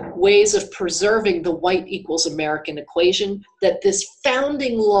practices, ways of preserving the white equals American equation that this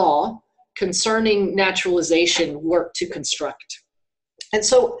founding law concerning naturalization worked to construct. And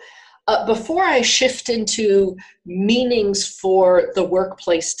so before I shift into meanings for the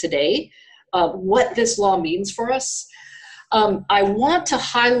workplace today, what this law means for us, I want to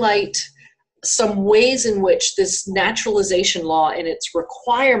highlight some ways in which this naturalization law and its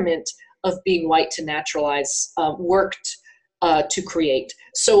requirement of being white to naturalize worked to create.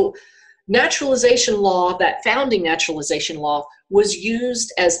 So naturalization law, that founding naturalization law, was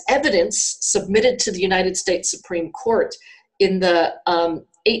used as evidence submitted to the United States Supreme Court in the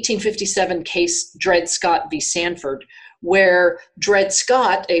 1857 case Dred Scott v. Sanford, where Dred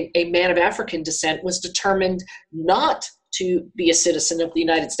Scott, a man of African descent, was determined not to be a citizen of the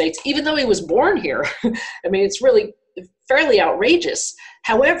United States, even though he was born here. I mean, it's really fairly outrageous.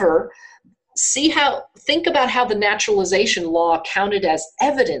 However, think about how the naturalization law counted as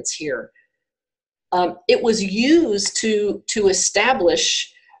evidence here. It was used to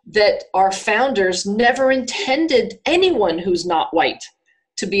establish that our founders never intended anyone who's not white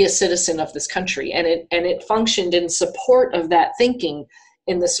to be a citizen of this country, and it functioned in support of that thinking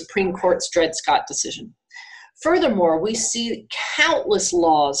in the Supreme Court's Dred Scott decision. Furthermore, we see countless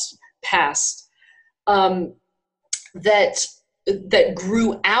laws passed that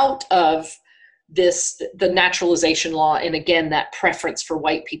grew out of the naturalization law, and again, that preference for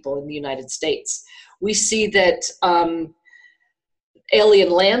white people in the United States. We see that alien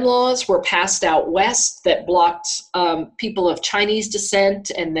land laws were passed out west that blocked people of Chinese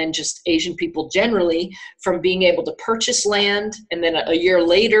descent and then just Asian people generally from being able to purchase land. And then a year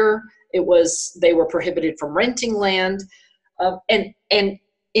later, they were prohibited from renting land. And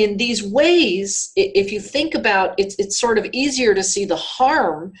in these ways, if you think about it, it's sort of easier to see the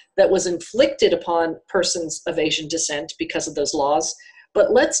harm that was inflicted upon persons of Asian descent because of those laws.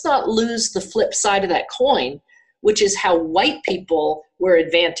 But let's not lose the flip side of that coin, which is how white people were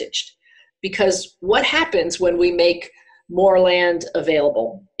advantaged. Because what happens when we make more land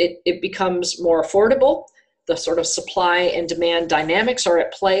available? It becomes more affordable. The sort of supply and demand dynamics are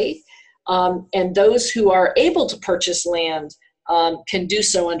at play. And those who are able to purchase land can do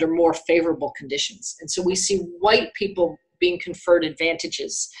so under more favorable conditions. And so we see white people being conferred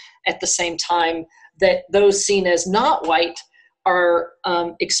advantages at the same time that those seen as not white are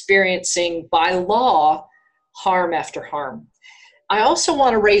experiencing, by law, harm after harm. I also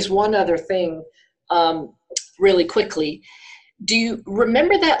want to raise one other thing really quickly. Do you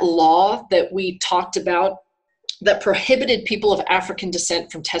remember that law that we talked about that prohibited people of African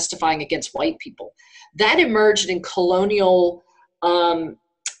descent from testifying against white people? That emerged in colonial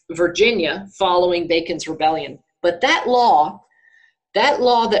Virginia following Bacon's Rebellion. But that law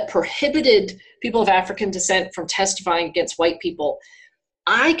that prohibited people of African descent from testifying against white people,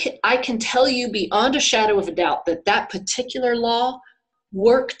 I can tell you beyond a shadow of a doubt that particular law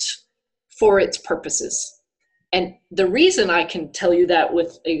worked for its purposes. And the reason I can tell you that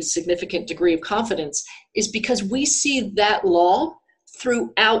with a significant degree of confidence is because we see that law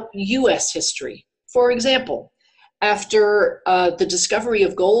throughout US history. For example, after the discovery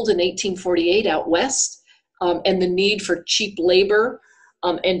of gold in 1848 out west, and the need for cheap labor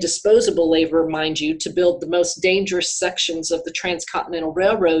and disposable labor, mind you, to build the most dangerous sections of the Transcontinental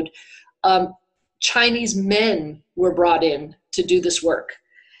Railroad, Chinese men were brought in to do this work.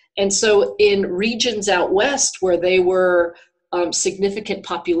 And so in regions out west where they were significant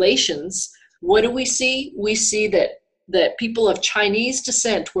populations, what do we see? We see that people of Chinese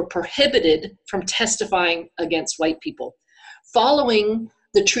descent were prohibited from testifying against white people. Following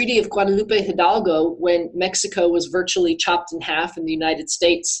the Treaty of Guadalupe Hidalgo, when Mexico was virtually chopped in half and the United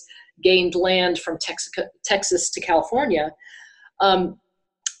States gained land from Texas to California,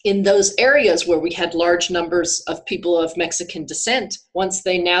 in those areas where we had large numbers of people of Mexican descent, once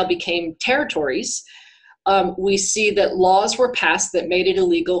they now became territories, we see that laws were passed that made it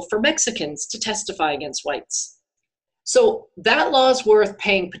illegal for Mexicans to testify against whites. So that law is worth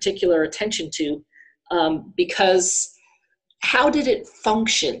paying particular attention to, because how did it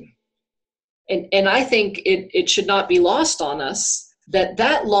function? And I think it should not be lost on us that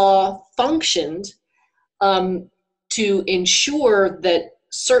that law functioned to ensure that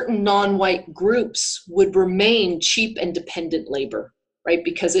certain non-white groups would remain cheap and dependent labor, right?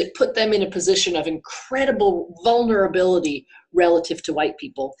 Because it put them in a position of incredible vulnerability relative to white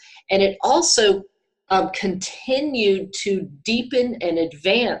people. And it also continued to deepen and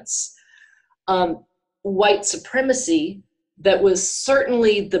advance white supremacy that was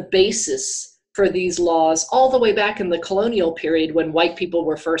certainly the basis for these laws all the way back in the colonial period when white people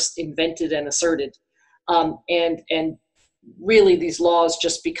were first invented and asserted. And really these laws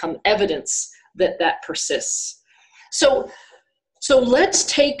just become evidence that that persists. So let's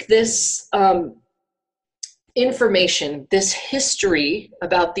take this information, this history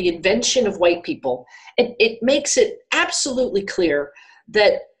about the invention of white people, and it makes it absolutely clear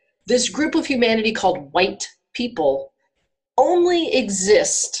that this group of humanity called white people only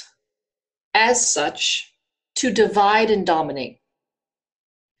exist as such to divide and dominate.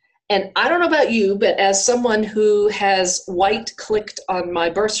 And I don't know about you, but as someone who has white clicked on my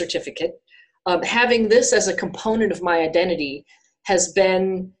birth certificate, having this as a component of my identity has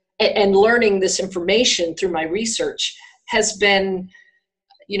been, and learning this information through my research has been,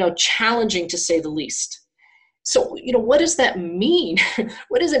 challenging to say the least. So, what does that mean?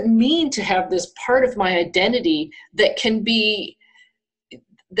 What does it mean to have this part of my identity that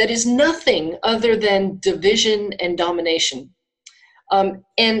is nothing other than division and domination?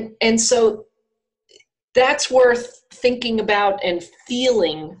 And so that's worth thinking about and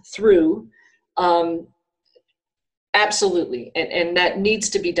feeling through. Absolutely. And that needs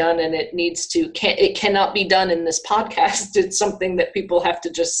to be done, and it cannot be done in this podcast. It's something that people have to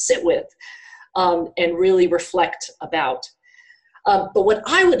just sit with and really reflect about. But what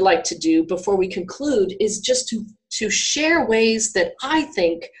I would like to do before we conclude is just to share ways that I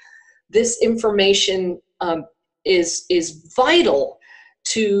think this information is vital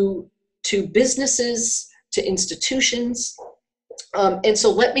to businesses, to institutions. And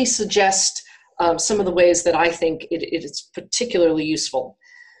so let me suggest some of the ways that I think it is particularly useful.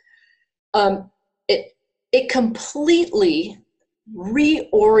 It completely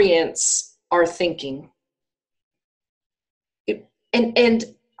reorients our thinking. And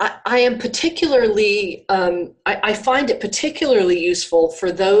I am particularly, I find it particularly useful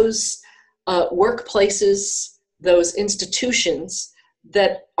for those workplaces, those institutions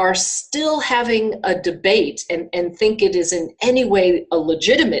that are still having a debate and think it is in any way a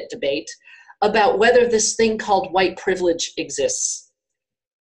legitimate debate about whether this thing called white privilege exists.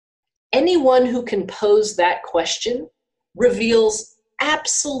 Anyone who can pose that question reveals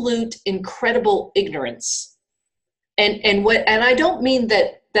absolute incredible ignorance. And I don't mean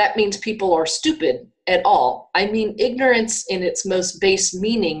that means people are stupid at all. I mean ignorance in its most base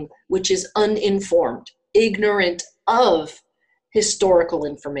meaning, which is uninformed, ignorant of historical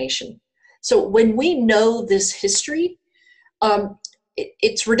information. So when we know this history,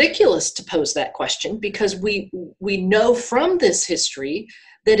 it's ridiculous to pose that question, because we know from this history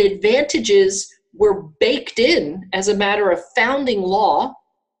that advantages were baked in as a matter of founding law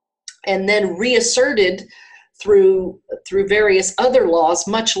and then reasserted through various other laws,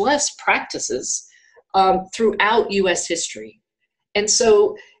 much less practices, throughout US history. And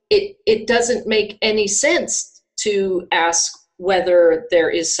so it doesn't make any sense to ask whether there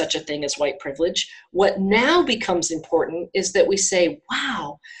is such a thing as white privilege. What now becomes important is that we say,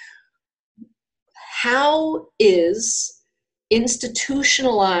 wow, how is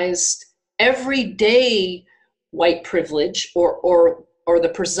institutionalized everyday white privilege or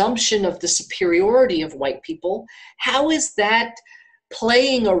the presumption of the superiority of white people, how is that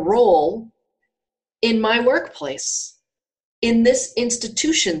playing a role in my workplace, in this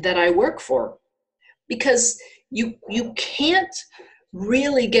institution that I work for? Because you can't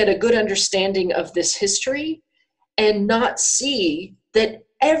really get a good understanding of this history and not see that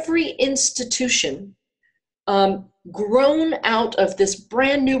every institution grown out of this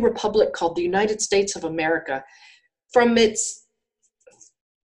brand new republic called the United States of America, from its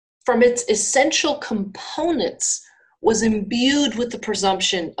essential components, was imbued with the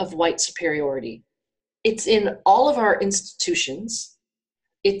presumption of white superiority. It's in all of our institutions.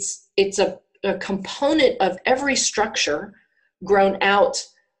 It's a component of every structure grown out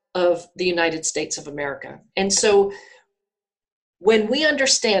of the United States of America. And so when we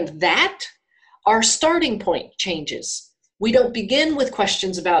understand that, our starting point changes. We don't begin with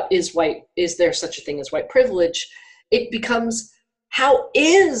questions about is there such a thing as white privilege? It becomes, how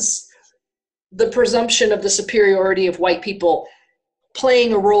is the presumption of the superiority of white people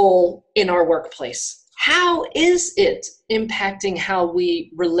playing a role in our workplace? How is it impacting how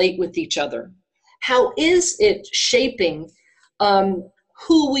we relate with each other? How is it shaping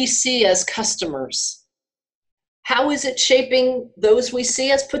who we see as customers? How is it shaping those we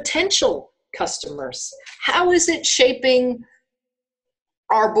see as potential customers? How is it shaping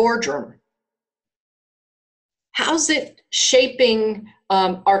our boardroom? How's it shaping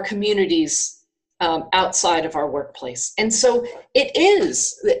our communities outside of our workplace? And so it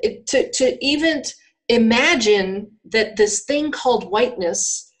is, to even imagine that this thing called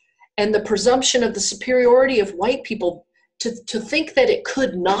whiteness and the presumption of the superiority of white people, to think that it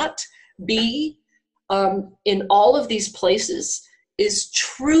could not be in all of these places, is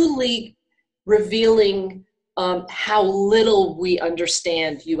truly revealing how little we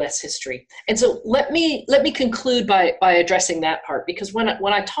understand U.S. history. And so let me conclude by addressing that part, because when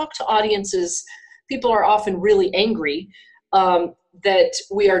I talk to audiences, people are often really angry that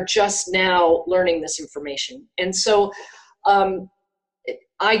we are just now learning this information. And so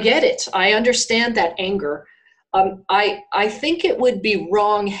I get it. I understand that anger. I think it would be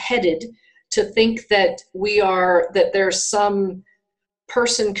wrong-headed to think that there's some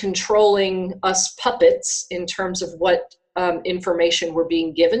person controlling us puppets in terms of what information we're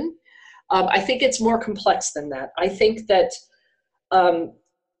being given. I think it's more complex than that. I think that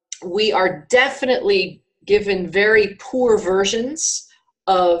we are definitely given very poor versions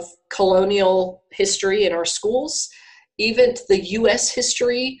of colonial history in our schools. Even the U.S.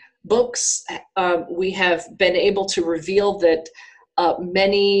 history books, we have been able to reveal that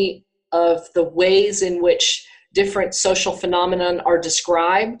many of the ways in which different social phenomenon are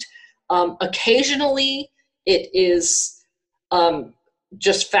described, occasionally it is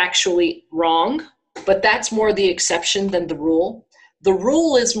just factually wrong, but that's more the exception than the rule. The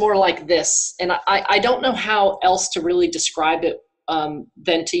rule is more like this, and I don't know how else to really describe it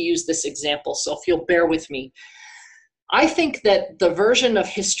than to use this example, so if you'll bear with me. I think that the version of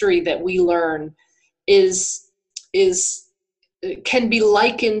history that we learn can be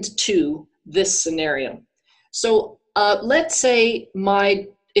likened to this scenario. So let's say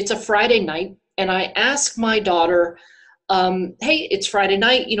it's a Friday night, and I ask my daughter, hey, it's Friday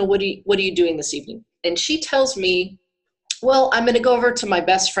night, what are you doing this evening? And she tells me, well, I'm going to go over to my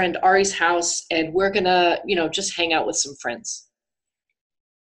best friend Ari's house, and we're going to, just hang out with some friends.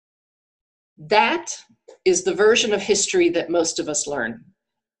 That is the version of history that most of us learn.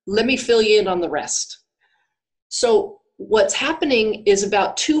 Let me fill you in on the rest. So what's happening is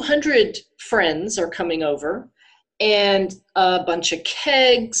about 200 friends are coming over, and a bunch of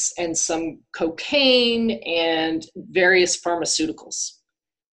kegs and some cocaine and various pharmaceuticals.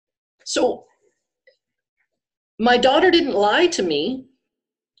 So my daughter didn't lie to me,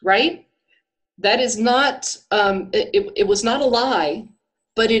 right? That is not, it was not a lie,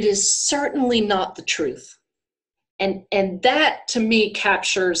 but it is certainly not the truth. And that, to me,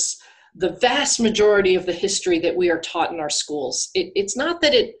 captures the vast majority of the history that we are taught in our schools. It's not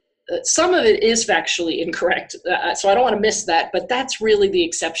that some of it is factually incorrect, so I don't want to miss that, but that's really the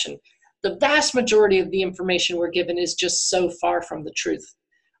exception. The vast majority of the information we're given is just so far from the truth.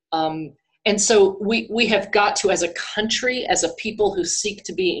 And so we have got to, as a country, as a people who seek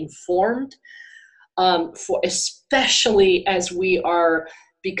to be informed, especially as we are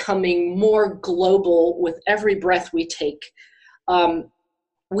becoming more global with every breath we take,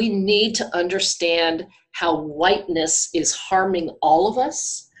 we need to understand how whiteness is harming all of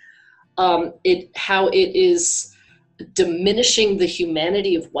us, how it is diminishing the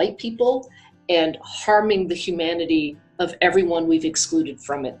humanity of white people and harming the humanity of everyone we've excluded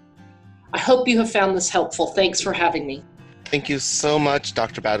from it. I hope you have found this helpful. Thanks for having me. Thank you so much,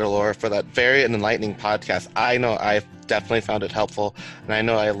 Dr. Badalora, for that very enlightening podcast. I know I've definitely found it helpful, and I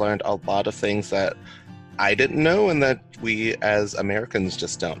know I learned a lot of things that I didn't know and that we as Americans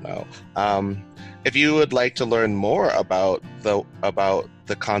just don't know. If you would like to learn more about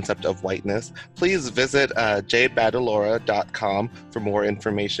the concept of whiteness, please visit jbadalora.com for more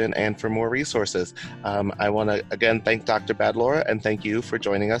information and for more resources. I want to again thank Dr. Badalora and thank you for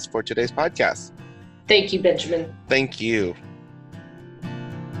joining us for today's podcast. Thank you, Benjamin. Thank you.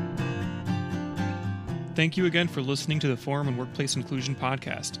 Thank you again for listening to the Forum on Workplace Inclusion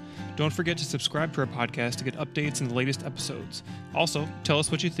podcast. Don't forget to subscribe to our podcast to get updates on the latest episodes. Also, tell us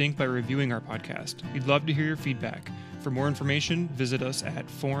what you think by reviewing our podcast. We'd love to hear your feedback. For more information, visit us at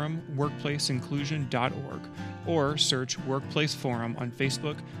forumworkplaceinclusion.org or search Workplace Forum on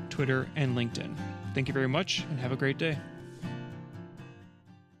Facebook, Twitter, and LinkedIn. Thank you very much and have a great day.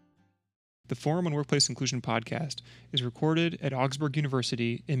 The Forum on Workplace Inclusion podcast is recorded at Augsburg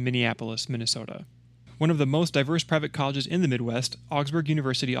University in Minneapolis, Minnesota. One of the most diverse private colleges in the Midwest, Augsburg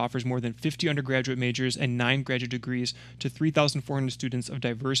University offers more than 50 undergraduate majors and 9 graduate degrees to 3,400 students of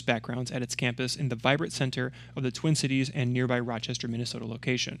diverse backgrounds at its campus in the vibrant center of the Twin Cities and nearby Rochester, Minnesota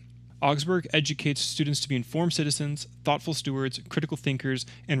location. Augsburg educates students to be informed citizens, thoughtful stewards, critical thinkers,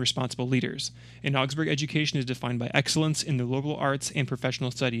 and responsible leaders. And Augsburg education is defined by excellence in the liberal arts and professional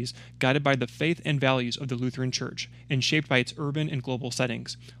studies, guided by the faith and values of the Lutheran Church, and shaped by its urban and global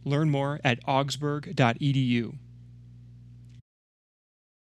settings. Learn more at augsburg.edu.